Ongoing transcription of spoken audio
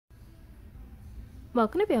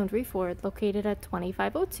Welcome to Boundary Ford, located at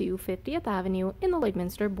 2502 50th Avenue in the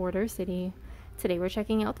Lloydminster border city. Today we're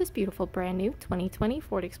checking out this beautiful brand new 2020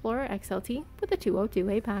 Ford Explorer XLT with a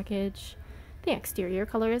 202A package. The exterior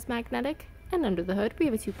color is magnetic, and under the hood we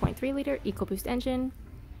have a 2.3-liter EcoBoost engine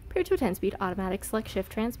paired to a 10-speed automatic select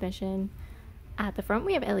shift transmission. At the front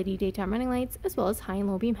we have LED daytime running lights as well as high and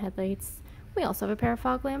low beam headlights. We also have a pair of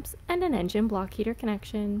fog lamps and an engine block heater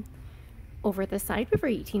connection. Over at the side, we have our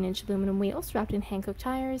 18-inch aluminum wheels wrapped in Hankook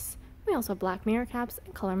tires. We also have black mirror caps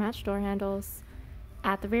and color-matched door handles.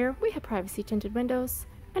 At the rear, we have privacy tinted windows,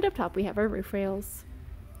 and up top we have our roof rails.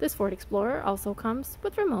 This Ford Explorer also comes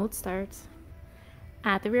with remote start.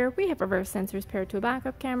 At the rear, we have reverse sensors paired to a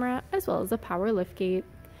backup camera, as well as a power liftgate.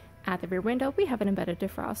 At the rear window, we have an embedded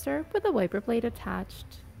defroster with a wiper blade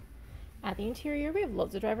attached. At the interior, we have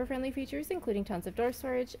loads of driver-friendly features, including tons of door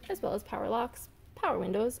storage, as well as power locks, power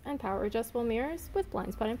windows, and power adjustable mirrors with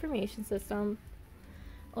blind spot information system.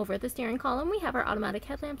 Over at the steering column, we have our automatic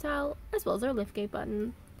headlamp dial, as well as our liftgate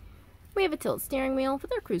button. We have a tilt steering wheel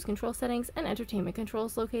with our cruise control settings and entertainment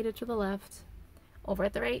controls located to the left. Over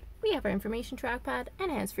at the right, we have our information trackpad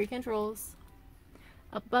and hands-free controls.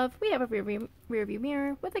 Up above, we have a rear view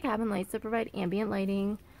mirror with the cabin lights that provide ambient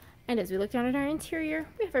lighting. And as we look down at our interior,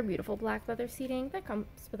 we have our beautiful black leather seating that comes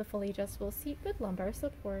with a fully adjustable seat with lumbar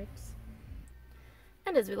supports.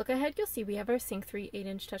 And as we look ahead, you'll see we have our Sync 3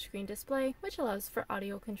 8-inch touchscreen display, which allows for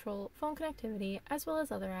audio control, phone connectivity, as well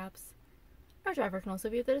as other apps. Our driver can also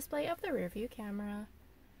view the display of the rear view camera.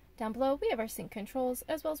 Down below, we have our sync controls,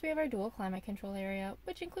 as well as we have our dual climate control area,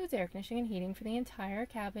 which includes air conditioning and heating for the entire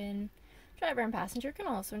cabin. Driver and passenger can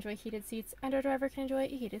also enjoy heated seats, and our driver can enjoy a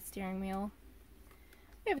heated steering wheel.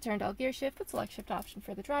 We have a turn-dial gear shift with select shift option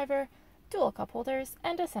for the driver, dual cup holders,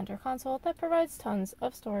 and a center console that provides tons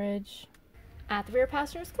of storage. At the rear,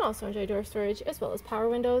 passengers can also enjoy door storage as well as power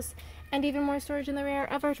windows, and even more storage in the rear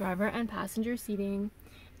of our driver and passenger seating.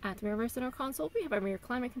 At the rear center console, we have our rear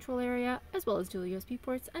climate control area, as well as dual USB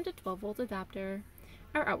ports and a 12-volt adapter.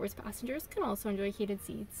 Our outwards passengers can also enjoy heated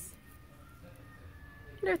seats.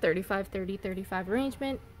 And our 35-30-35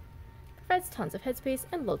 arrangement provides tons of headspace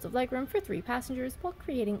and loads of legroom for 3 passengers while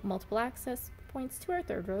creating multiple access points to our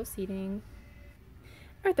third row seating.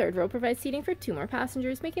 Our third row provides seating for 2 more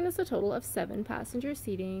passengers, making this a total of 7 passenger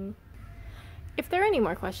seating. If there are any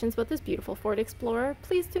more questions about this beautiful Ford Explorer,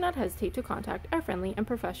 please do not hesitate to contact our friendly and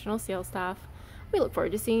professional sales staff. We look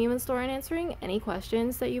forward to seeing you in store and answering any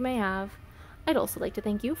questions that you may have. I'd also like to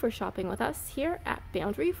thank you for shopping with us here at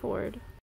Boundary Ford.